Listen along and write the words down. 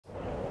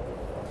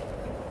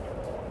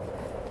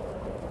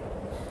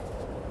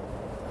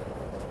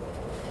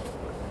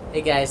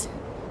Hey guys,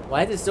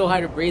 why is it so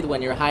hard to breathe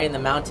when you're high in the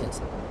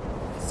mountains?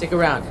 Stick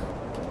around.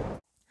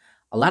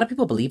 A lot of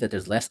people believe that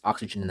there's less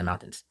oxygen in the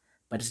mountains,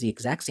 but it's the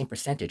exact same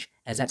percentage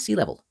as at sea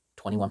level,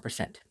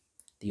 21%.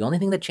 The only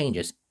thing that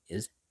changes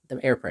is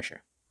the air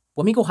pressure.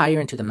 When we go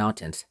higher into the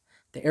mountains,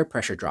 the air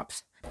pressure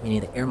drops,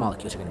 meaning the air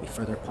molecules are going to be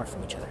further apart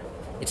from each other.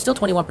 It's still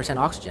 21%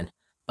 oxygen,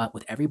 but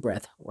with every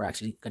breath, we're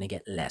actually going to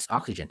get less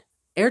oxygen.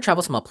 Air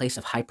travels from a place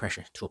of high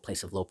pressure to a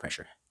place of low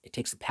pressure. It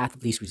takes the path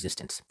of least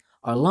resistance.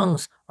 Our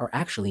lungs are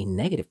actually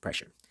negative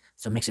pressure,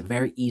 so it makes it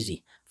very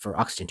easy for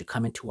oxygen to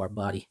come into our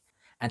body.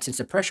 And since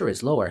the pressure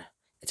is lower,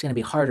 it's going to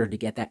be harder to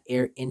get that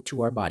air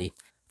into our body.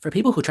 For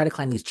people who try to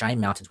climb these giant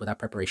mountains without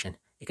preparation,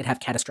 it could have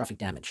catastrophic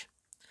damage.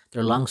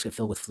 Their lungs could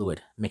fill with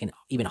fluid, making it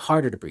even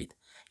harder to breathe.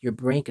 Your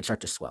brain could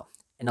start to swell.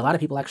 And a lot of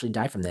people actually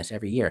die from this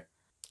every year.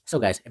 So,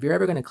 guys, if you're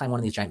ever going to climb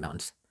one of these giant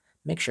mountains,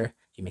 make sure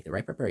you make the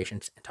right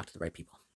preparations and talk to the right people.